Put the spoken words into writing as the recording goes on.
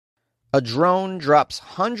A drone drops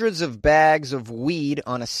hundreds of bags of weed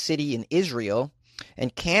on a city in Israel,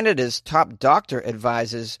 and Canada's top doctor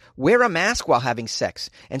advises wear a mask while having sex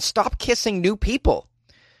and stop kissing new people.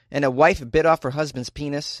 And a wife bit off her husband's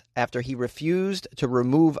penis after he refused to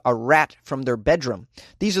remove a rat from their bedroom.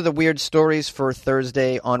 These are the weird stories for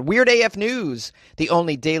Thursday on Weird AF News, the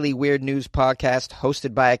only daily weird news podcast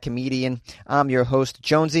hosted by a comedian. I'm your host,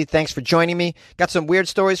 Jonesy. Thanks for joining me. Got some weird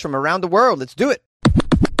stories from around the world. Let's do it.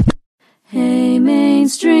 Hey,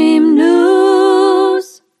 mainstream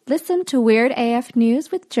news. Listen to Weird AF News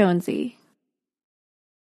with Jonesy.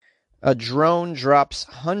 A drone drops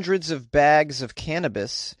hundreds of bags of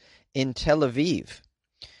cannabis in Tel Aviv.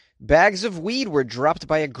 Bags of weed were dropped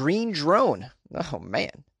by a green drone. Oh,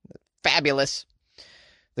 man. Fabulous.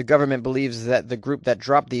 The government believes that the group that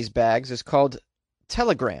dropped these bags is called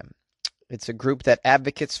Telegram. It's a group that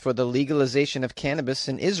advocates for the legalization of cannabis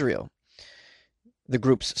in Israel. The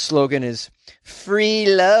group's slogan is, "Free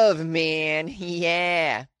love, man,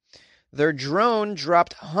 yeah." Their drone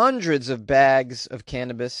dropped hundreds of bags of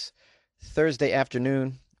cannabis Thursday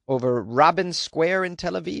afternoon over Rabin Square in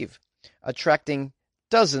Tel Aviv, attracting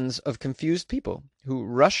dozens of confused people who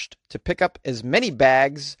rushed to pick up as many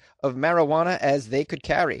bags of marijuana as they could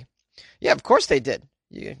carry. Yeah, of course they did.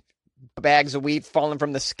 Bags of weed falling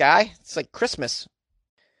from the sky. It's like Christmas.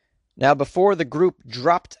 Now, before the group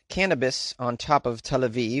dropped cannabis on top of Tel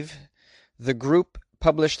Aviv, the group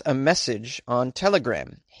published a message on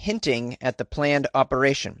Telegram hinting at the planned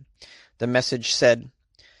operation. The message said,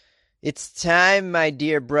 "It's time, my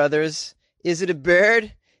dear brothers. Is it a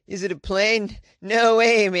bird? Is it a plane? No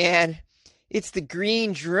way, man. It's the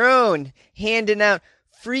green drone handing out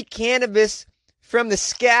free cannabis from the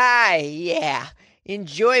sky. Yeah.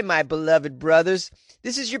 Enjoy, my beloved brothers.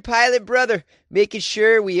 This is your pilot brother, making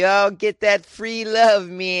sure we all get that free love,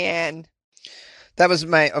 man." That was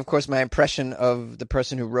of course, my impression of the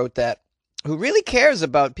person who wrote that, who really cares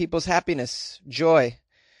about people's happiness, joy,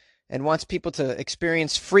 and wants people to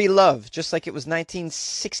experience free love, just like it was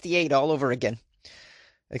 1968 all over again.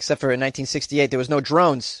 Except for in 1968, there was no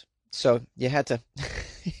drones, so you had to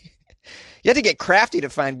get crafty to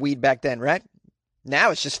find weed back then, right?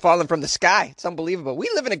 Now it's just falling from the sky. It's unbelievable. We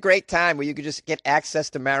live in a great time where you could just get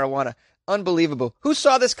access to marijuana. Unbelievable. Who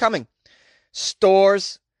saw this coming?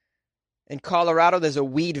 Stores. In Colorado, there's a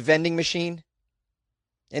weed vending machine.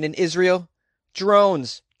 And in Israel,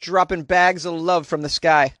 drones dropping bags of love from the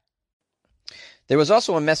sky. There was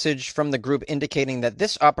also a message from the group indicating that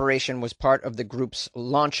this operation was part of the group's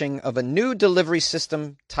launching of a new delivery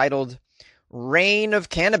system titled Rain of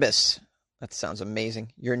Cannabis. That sounds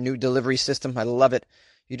amazing. Your new delivery system. I love it.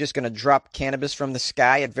 You're just going to drop cannabis from the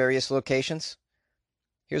sky at various locations.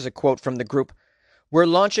 Here's a quote from the group. "We're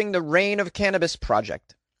launching the Rain of Cannabis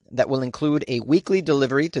project that will include a weekly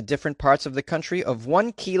delivery to different parts of the country of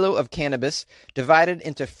 1 kilo of cannabis divided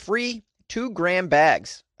into free 2-gram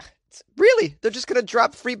bags." Really? They're just going to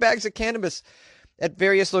drop free bags of cannabis at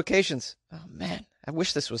various locations. Oh, man. I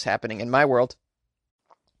wish this was happening in my world.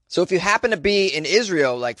 So if you happen to be in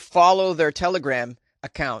Israel, follow their Telegram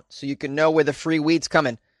account so you can know where the free weed's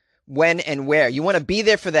coming, when and where. You want to be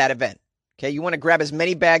there for that event. Okay? You want to grab as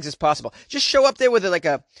many bags as possible. Just show up there with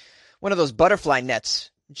one of those butterfly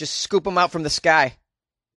nets. Just scoop them out from the sky.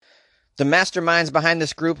 The masterminds behind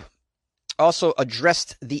this group also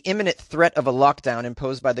addressed the imminent threat of a lockdown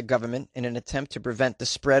imposed by the government in an attempt to prevent the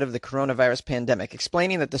spread of the coronavirus pandemic,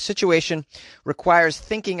 explaining that the situation requires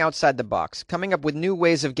thinking outside the box, coming up with new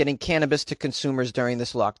ways of getting cannabis to consumers during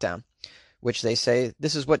this lockdown, which they say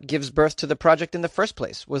this is what gives birth to the project in the first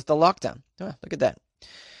place, was the lockdown. Oh, look at that.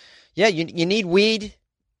 Yeah, you need weed.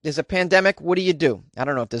 There's a pandemic. What do? I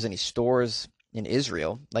don't know if there's any stores in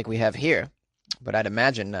Israel like we have here, but I'd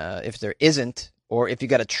imagine if there isn't, or if you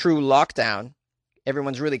got a true lockdown,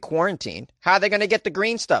 everyone's really quarantined, how are they going to get the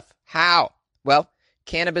green stuff? How? Well,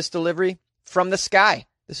 cannabis delivery from the sky.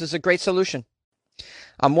 This is a great solution.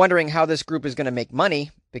 I'm wondering how this group is going to make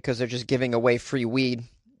money because they're just giving away free weed.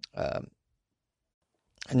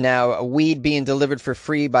 Now, a weed being delivered for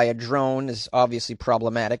free by a drone is obviously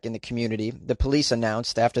problematic in the community. The police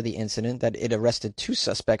announced after the incident that it arrested 2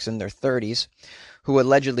 suspects in their 30s who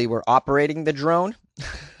allegedly were operating the drone.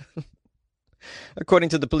 According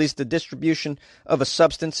to the police, the distribution of a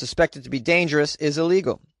substance suspected to be dangerous is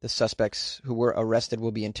illegal. The suspects who were arrested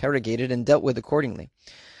will be interrogated and dealt with accordingly.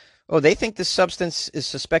 Oh, they think this substance is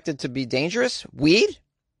suspected to be dangerous? Weed?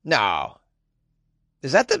 No.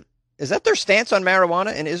 Is that their stance on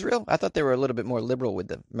marijuana in Israel? I thought they were a little bit more liberal with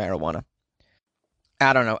the marijuana.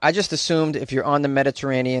 I don't know. I just assumed if you're on the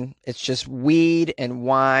Mediterranean, it's just weed and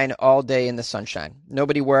wine all day in the sunshine.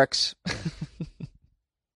 Nobody works.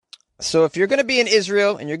 So if you're going to be in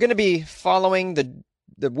Israel and you're going to be following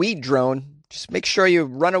the weed drone, just make sure you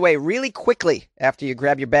run away really quickly after you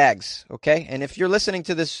grab your bags, okay? And if you're listening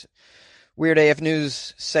to this Weird AF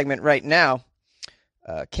News segment right now,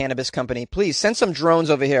 cannabis company, please send some drones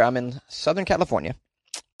over here. I'm in Southern California.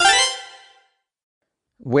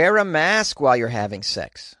 Wear a mask while you're having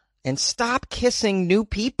sex and stop kissing new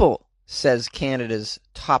people, says Canada's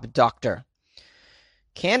top doctor.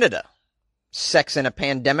 Canada, sex in a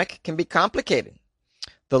pandemic can be complicated.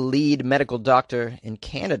 The lead medical doctor in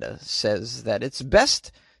Canada says that it's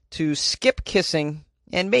best to skip kissing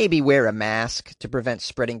and maybe wear a mask to prevent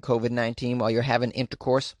spreading COVID-19 while you're having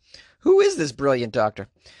intercourse. Who is this brilliant doctor?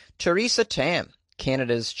 Theresa Tam,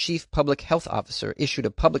 Canada's chief public health officer, issued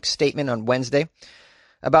a public statement on Wednesday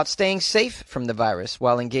about staying safe from the virus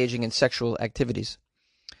while engaging in sexual activities.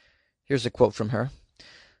 Here's a quote from her.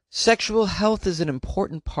 Sexual health is an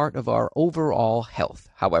important part of our overall health.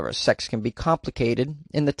 However, sex can be complicated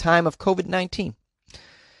in the time of COVID-19.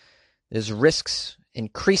 There's risks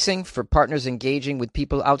increasing for partners engaging with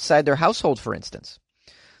people outside their household, for instance.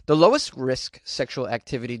 The lowest risk sexual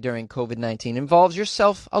activity during COVID-19 involves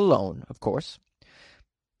yourself alone, of course.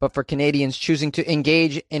 But for Canadians choosing to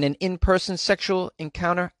engage in an in-person sexual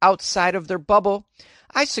encounter outside of their bubble,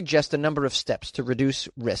 I suggest a number of steps to reduce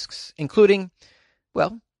risks, including,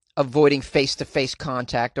 avoiding face-to-face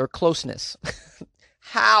contact or closeness.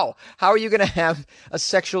 How? How are you going to have a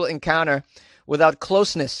sexual encounter without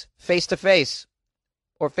closeness, face-to-face,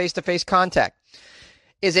 or face-to-face contact?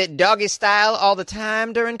 Is it doggy style all the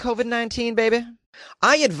time during COVID-19, baby?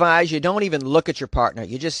 I advise you don't even look at your partner.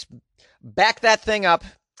 You just back that thing up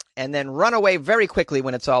and then run away very quickly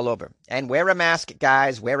when it's all over. And wear a mask,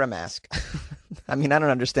 guys, wear a mask. I mean, I don't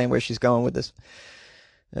understand where she's going with this.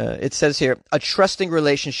 It says here, a trusting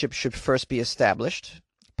relationship should first be established.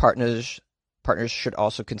 Partners should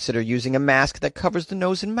also consider using a mask that covers the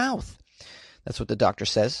nose and mouth. That's what the doctor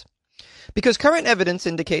says. Because current evidence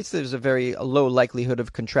indicates there's a very low likelihood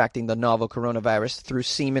of contracting the novel coronavirus through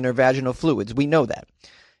semen or vaginal fluids. We know that.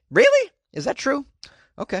 Really? Is that true?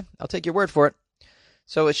 Okay, I'll take your word for it.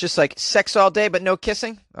 So it's just like sex all day but no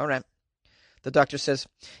kissing? All right. The doctor says,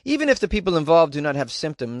 even if the people involved do not have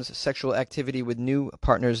symptoms, sexual activity with new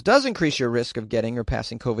partners does increase your risk of getting or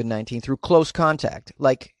passing COVID-19 through close contact,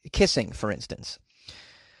 like kissing, for instance.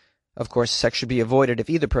 Of course, sex should be avoided if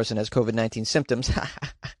either person has COVID-19 symptoms.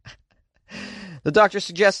 The doctor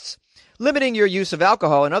suggests limiting your use of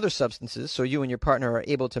alcohol and other substances so you and your partner are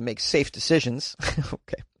able to make safe decisions.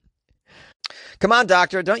 Okay. Come on,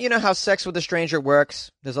 doctor. Don't you know how sex with a stranger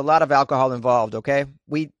works? There's a lot of alcohol involved, okay?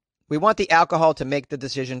 We want the alcohol to make the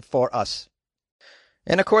decision for us.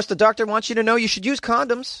 And of course, the doctor wants you to know you should use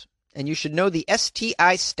condoms and you should know the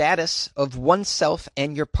STI status of oneself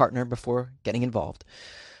and your partner before getting involved.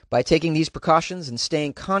 By taking these precautions and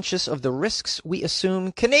staying conscious of the risks, we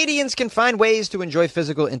assume Canadians can find ways to enjoy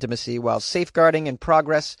physical intimacy while safeguarding and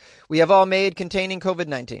progress we have all made containing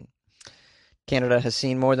COVID-19. Canada has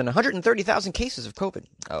seen more than 130,000 cases of COVID.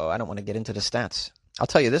 Oh, I don't want to get into the stats. I'll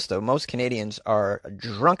tell you this, though. Most Canadians are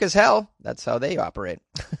drunk as hell. That's how they operate.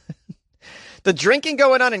 The drinking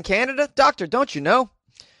going on in Canada? Doctor, don't you know?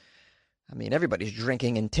 I mean, everybody's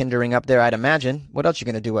drinking and Tindering up there, I'd imagine. What else are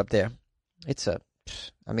you going to do up there? It's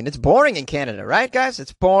boring in Canada, right, guys?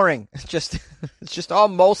 It's boring. It's just all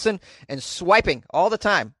Molson and swiping all the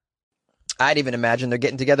time. I'd even imagine they're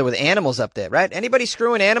getting together with animals up there, right? Anybody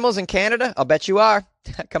screwing animals in Canada? I'll bet you are.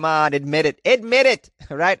 Come on, admit it. Admit it,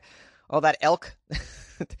 right? All that elk.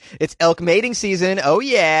 It's elk mating season. Oh,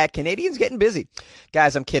 yeah. Canadians getting busy.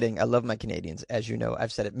 Guys, I'm kidding. I love my Canadians. As you know,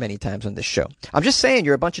 I've said it many times on this show. I'm just saying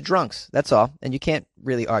you're a bunch of drunks. That's all. And you can't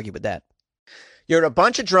really argue with that. You're a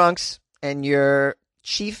bunch of drunks and your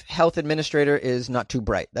chief health administrator is not too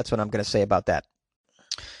bright. That's what I'm going to say about that.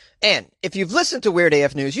 And if you've listened to Weird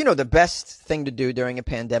AF News, you know the best thing to do during a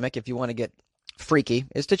pandemic if you want to get freaky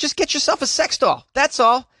is to just get yourself a sex doll. That's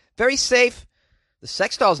all. Very safe. The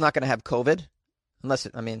sex doll is not going to have COVID unless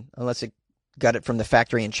it got it from the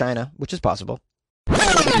factory in China, which is possible.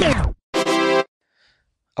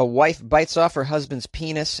 A wife bites off her husband's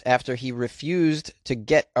penis after he refused to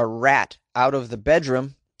get a rat out of the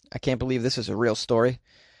bedroom. I can't believe this is a real story.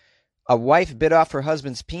 A wife bit off her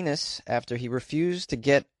husband's penis after he refused to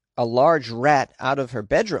get a large rat out of her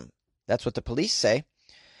bedroom. That's what the police say.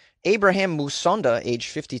 Abraham Musonda, age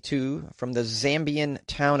 52, from the Zambian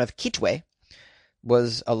town of Kitwe,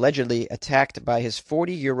 was allegedly attacked by his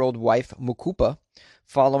 40-year-old wife, Mukupa,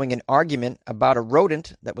 following an argument about a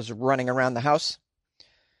rodent that was running around the house.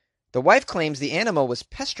 The wife claims the animal was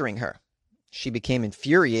pestering her. She became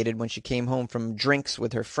infuriated when she came home from drinks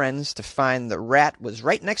with her friends to find the rat was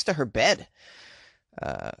right next to her bed.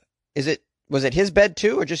 Was it his bed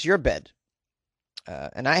too, or just your bed?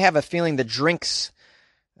 And I have a feeling the drinks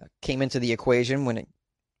came into the equation when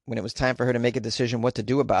it was time for her to make a decision what to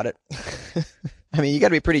do about it. I mean, you got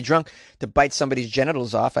to be pretty drunk to bite somebody's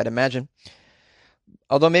genitals off, I'd imagine.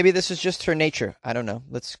 Although maybe this is just her nature. I don't know.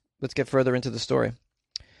 Let's get further into the story.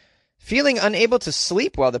 Feeling unable to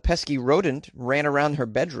sleep while the pesky rodent ran around her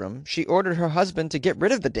bedroom, she ordered her husband to get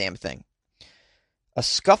rid of the damn thing. A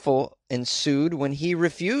scuffle ensued when he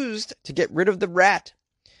refused to get rid of the rat.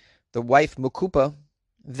 The wife, Mukupa,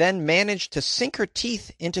 then managed to sink her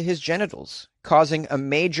teeth into his genitals, causing a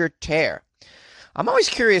major tear. I'm always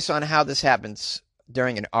curious on how this happens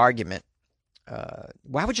during an argument.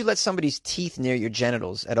 Why would you let somebody's teeth near your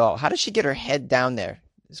genitals at all? How does she get her head down there?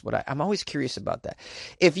 Is what I'm always curious about that.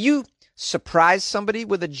 If you surprise somebody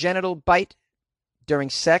with a genital bite during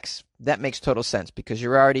sex, that makes total sense because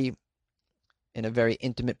you're already in a very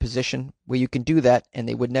intimate position where you can do that and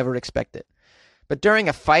they would never expect it. But during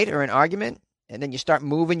a fight or an argument, and then you start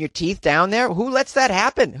moving your teeth down there, who lets that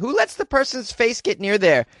happen? Who lets the person's face get near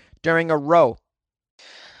there during a row?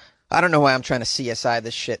 I don't know why I'm trying to CSI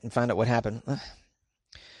this shit and find out what happened.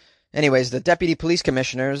 Anyways, the deputy police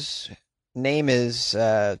commissioner's name is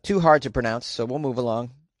too hard to pronounce, so we'll move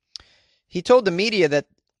along. He told the media that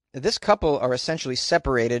this couple are essentially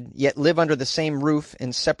separated, yet live under the same roof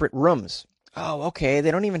in separate rooms. Oh, okay,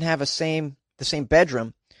 they don't even have the same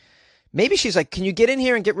bedroom. Maybe she's like, can you get in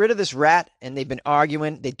here and get rid of this rat? And they've been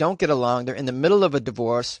arguing. They don't get along. They're in the middle of a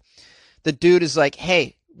divorce. The dude is like,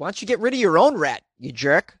 hey, why don't you get rid of your own rat, you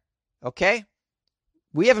jerk? Okay?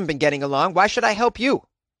 We haven't been getting along. Why should I help you?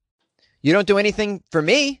 You don't do anything for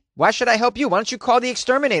me. Why should I help you? Why don't you call the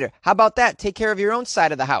exterminator? How about that? Take care of your own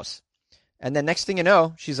side of the house. And then next thing you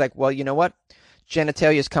know, she's like, well, you know what?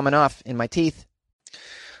 Genitalia is coming off in my teeth.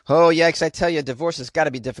 Oh, yikes. I tell you, divorce has got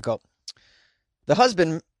to be difficult. The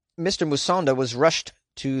husband, Mr. Musonda, was rushed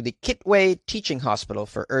to the Kitwe Teaching Hospital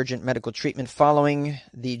for urgent medical treatment following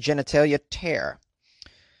the genitalia tear.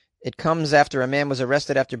 It comes after a man was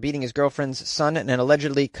arrested after beating his girlfriend's son and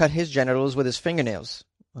allegedly cut his genitals with his fingernails.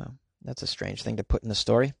 Well, that's a strange thing to put in the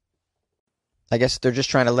story. I guess they're just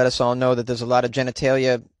trying to let us all know that there's a lot of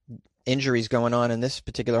genitalia injuries going on in this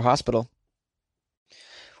particular hospital.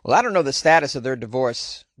 Well, I don't know the status of their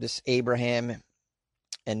divorce, this Abraham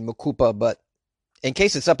and Mukupa, but in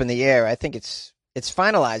case it's up in the air, I think it's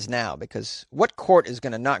finalized now, because what court is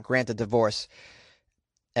going to not grant a divorce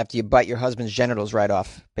after you bite your husband's genitals right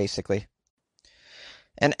off, basically?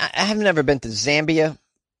 And I have never been to Zambia,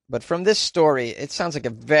 but from this story, it sounds like a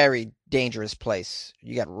very dangerous place.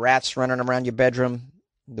 You got rats running around your bedroom.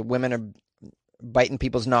 The women are biting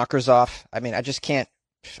people's knockers off. I mean, I can't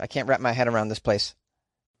wrap my head around this place.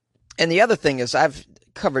 And the other thing is, I've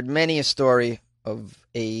covered many a story of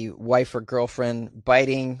a wife or girlfriend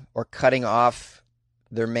biting or cutting off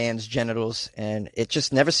their man's genitals, and it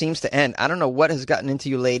just never seems to end. I don't know what has gotten into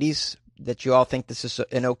you ladies that you all think this is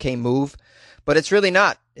an okay move, but it's really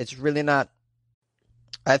not. It's really not.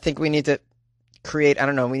 I think we need to create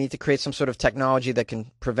some sort of technology that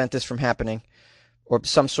can prevent this from happening, or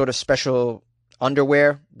some sort of special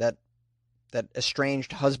underwear that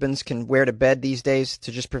estranged husbands can wear to bed these days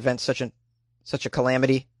to just prevent such a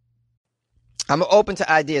calamity. I'm open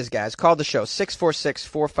to ideas, guys. Call the show,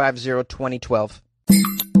 646-450-2012.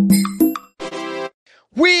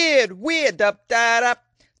 Weird, dup-da-da,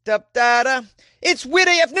 dup-da-da. It's Weird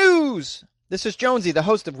AF News! This is Jonesy, the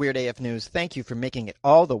host of Weird AF News. Thank you for making it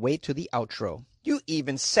all the way to the outro. You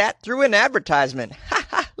even sat through an advertisement. Ha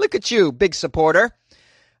ha, look at you, big supporter.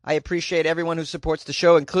 I appreciate everyone who supports the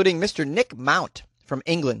show, including Mr. Nick Mount from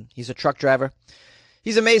England. He's a truck driver.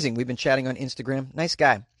 He's amazing. We've been chatting on Instagram. Nice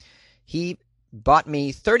guy. He bought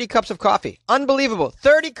me 30 cups of coffee. Unbelievable.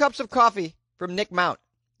 30 cups of coffee from Nick Mount.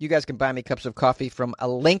 You guys can buy me cups of coffee from a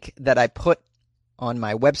link that I put on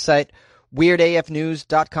my website,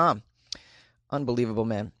 weirdafnews.com. Unbelievable,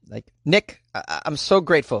 man. Like, Nick, I'm so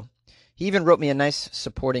grateful. He even wrote me a nice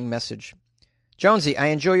supporting message. Jonesy, I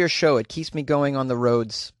enjoy your show. It keeps me going on the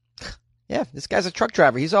roads. Yeah, this guy's a truck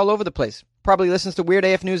driver. He's all over the place. Probably listens to Weird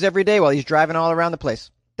AF News every day while he's driving all around the place.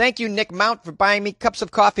 Thank you, Nick Mount, for buying me cups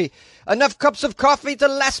of coffee. Enough cups of coffee to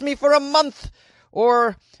last me for a month.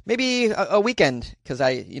 Or maybe a weekend, because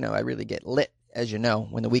I really get lit, as you know,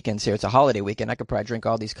 when the weekend's here. It's a holiday weekend. I could probably drink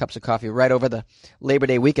all these cups of coffee right over the Labor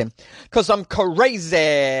Day weekend. Because I'm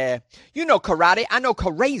crazy. You know karate. I know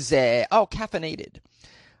crazy. Oh, caffeinated.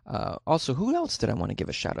 Also, who else did I want to give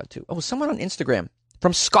a shout out to? Oh, someone on Instagram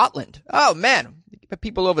from Scotland. Oh, man.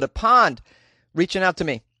 People over the pond reaching out to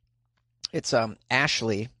me. It's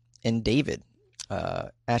Ashley and David.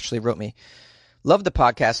 Ashley wrote me, love the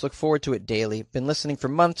podcast. Look forward to it daily. Been listening for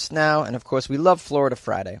months now. And of course, we love Florida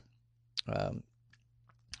Friday.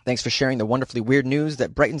 Thanks for sharing the wonderfully weird news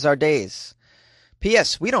that brightens our days.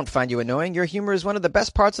 P.S. We don't find you annoying. Your humor is one of the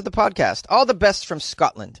best parts of the podcast. All the best from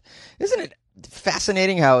Scotland. Isn't it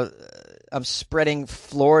fascinating how I'm spreading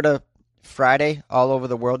Florida Friday all over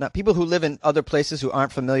the world now? People who live in other places who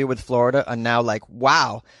aren't familiar with Florida are now like,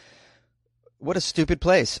 wow, what a stupid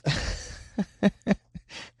place.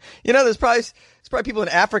 There's probably people in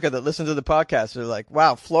Africa that listen to the podcast. They're like,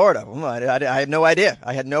 wow, Florida. I had no idea.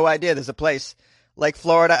 I had no idea there's a place like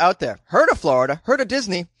Florida out there. Heard of Florida, heard of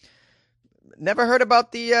Disney. Never heard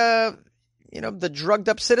about the drugged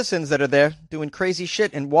up citizens that are there doing crazy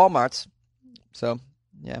shit in Walmarts. So,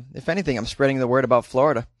 yeah, if anything, I'm spreading the word about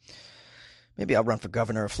Florida. Maybe I'll run for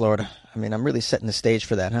governor of Florida. I mean, I'm really setting the stage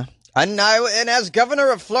for that, huh? And as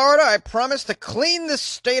governor of Florida, I promise to clean this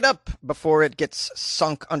state up before it gets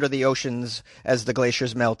sunk under the oceans as the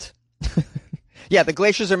glaciers melt. Yeah, the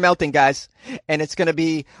glaciers are melting, guys, and it's going to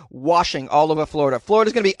be washing all over Florida.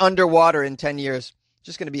 Florida's going to be underwater in 10 years. It's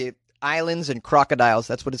just going to be islands and crocodiles.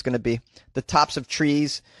 That's what it's going to be. The tops of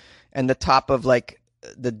trees and the top of like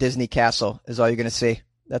the Disney castle is all you're going to see.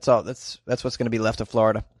 That's all. That's what's going to be left of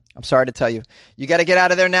Florida. I'm sorry to tell you. You got to get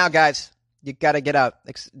out of there now, guys. You got to get out.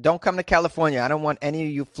 Don't come to California. I don't want any of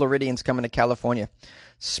you Floridians coming to California,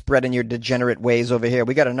 spreading your degenerate ways over here.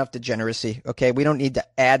 We got enough degeneracy. Okay, we don't need to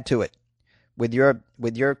add to it with your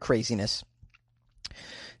craziness.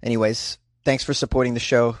 Anyways, thanks for supporting the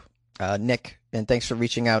show, Nick, and thanks for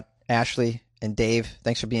reaching out. Ashley and Dave,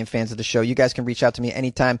 thanks for being fans of the show. You guys can reach out to me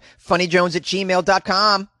anytime.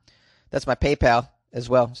 funnyjones@gmail.com. That's my PayPal as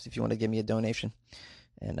well, if you want to give me a donation.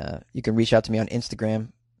 And you can reach out to me on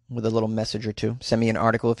Instagram with a little message or two. Send me an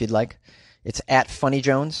article if you'd like. It's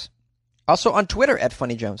 @funnyjones. Also on Twitter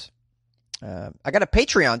 @funnyjones. I got a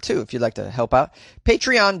Patreon too if you'd like to help out.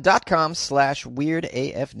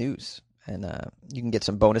 Patreon.com/weirdafnews. And you can get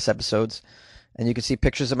some bonus episodes. And you can see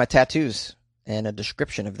pictures of my tattoos and a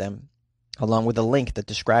description of them, along with a link that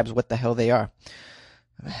describes what the hell they are.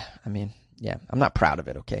 I mean, yeah, I'm not proud of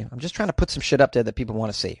it, okay? I'm just trying to put some shit up there that people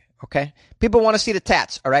want to see, okay? People want to see the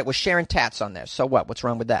tats, all right? We're sharing tats on there. So what? What's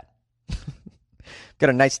wrong with that?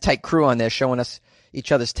 Got a nice tight crew on there showing us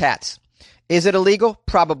each other's tats. Is it illegal?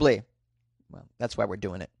 Probably. Well, that's why we're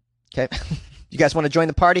doing it, okay? You guys want to join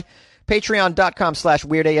the party?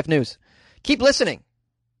 Patreon.com/weirdafnews. Keep listening.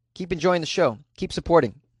 Keep enjoying the show. Keep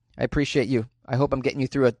supporting. I appreciate you. I hope I'm getting you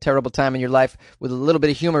through a terrible time in your life with a little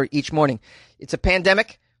bit of humor each morning. It's a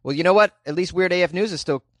pandemic. Well, you know what? At least Weird AF News is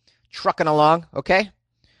still trucking along, okay?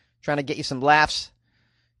 Trying to get you some laughs,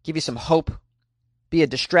 give you some hope, be a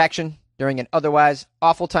distraction during an otherwise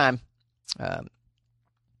awful time.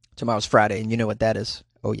 Tomorrow's Friday, and you know what that is.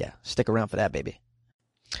 Oh, yeah. Stick around for that, baby.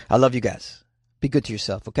 I love you guys. Be good to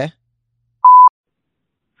yourself, okay?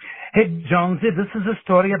 Hey, Jonesy, this is a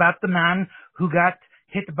story about the man who got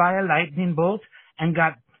hit by a lightning bolt and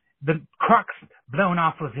got the crux blown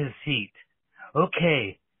off of his seat.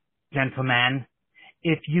 Okay, gentleman,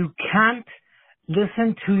 if you can't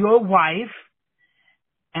listen to your wife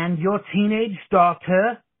and your teenage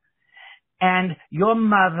daughter and your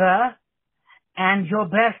mother and your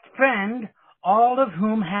best friend, all of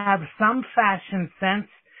whom have some fashion sense,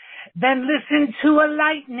 then listen to a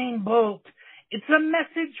lightning bolt. It's a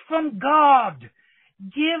message from God.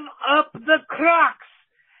 Give up the Crocs.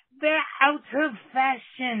 They're out of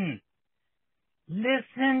fashion.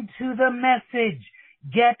 Listen to the message.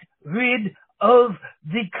 Get rid of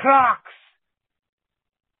the Crocs.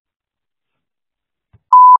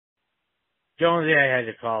 Jonesy, I had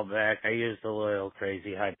to call back. I used a little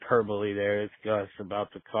crazy hyperbole there. It's Gus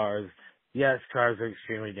about the cars. Yes, cars are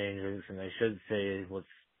extremely dangerous, and I should say what's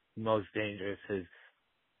most dangerous is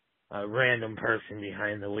a random person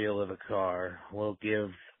behind the wheel of a car will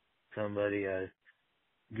give somebody a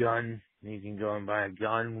gun. You can go and buy a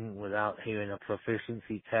gun without having a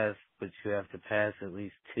proficiency test, but you have to pass at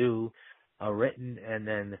least 2, a written and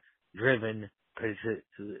then driven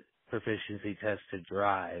proficiency test to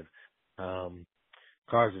drive.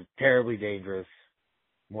 Cars are terribly dangerous.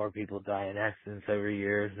 More people die in accidents every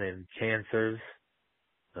year than cancers.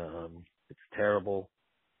 It's terrible.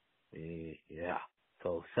 Yeah.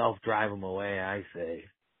 So self-drive them away, I say.